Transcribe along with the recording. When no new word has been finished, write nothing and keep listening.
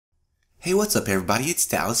Hey, what's up everybody, it's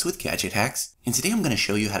Dallas with Gadget Hacks, and today I'm going to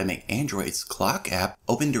show you how to make Android's clock app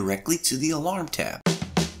open directly to the alarm tab.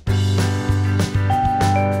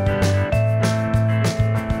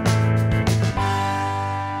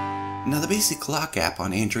 Now the basic clock app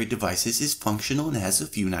on Android devices is functional and has a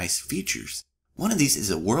few nice features. One of these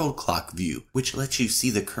is a world clock view, which lets you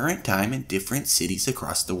see the current time in different cities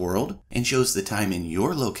across the world and shows the time in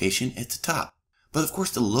your location at the top. But of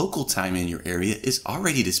course the local time in your area is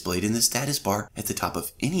already displayed in the status bar at the top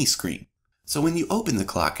of any screen. So when you open the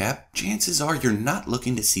clock app, chances are you're not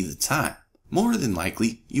looking to see the time. More than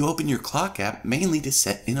likely, you open your clock app mainly to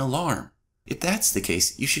set an alarm. If that's the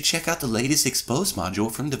case, you should check out the latest Expose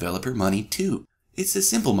module from developer Money too. It's a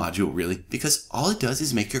simple module really, because all it does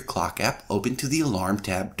is make your clock app open to the alarm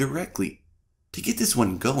tab directly. To get this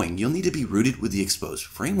one going, you'll need to be rooted with the Expose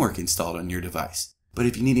framework installed on your device. But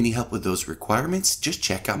if you need any help with those requirements, just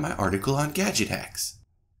check out my article on Gadget Hacks.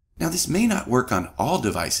 Now this may not work on all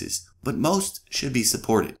devices, but most should be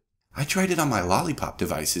supported. I tried it on my Lollipop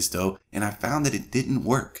devices though, and I found that it didn't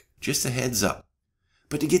work. Just a heads up.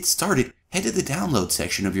 But to get started, head to the download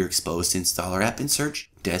section of your Exposed installer app and search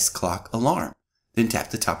Desk Clock Alarm. Then tap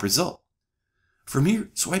the top result. From here,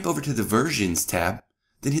 swipe over to the Versions tab,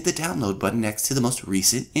 then hit the download button next to the most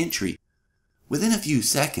recent entry. Within a few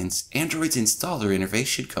seconds, Android's installer interface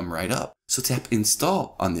should come right up, so tap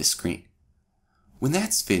Install on this screen. When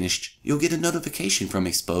that's finished, you'll get a notification from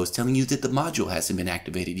Expose telling you that the module hasn't been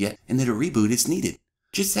activated yet and that a reboot is needed.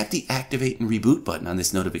 Just tap the Activate and Reboot button on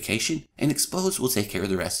this notification and Expose will take care of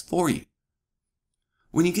the rest for you.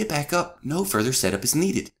 When you get back up, no further setup is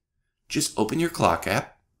needed. Just open your clock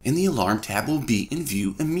app and the alarm tab will be in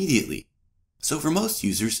view immediately. So for most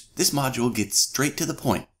users, this module gets straight to the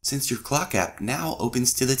point, since your clock app now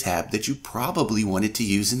opens to the tab that you probably wanted to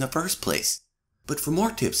use in the first place. But for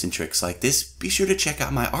more tips and tricks like this, be sure to check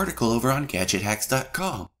out my article over on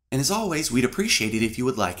GadgetHacks.com. And as always, we'd appreciate it if you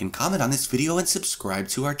would like and comment on this video and subscribe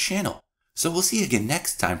to our channel. So we'll see you again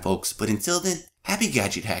next time folks, but until then, happy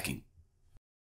gadget hacking!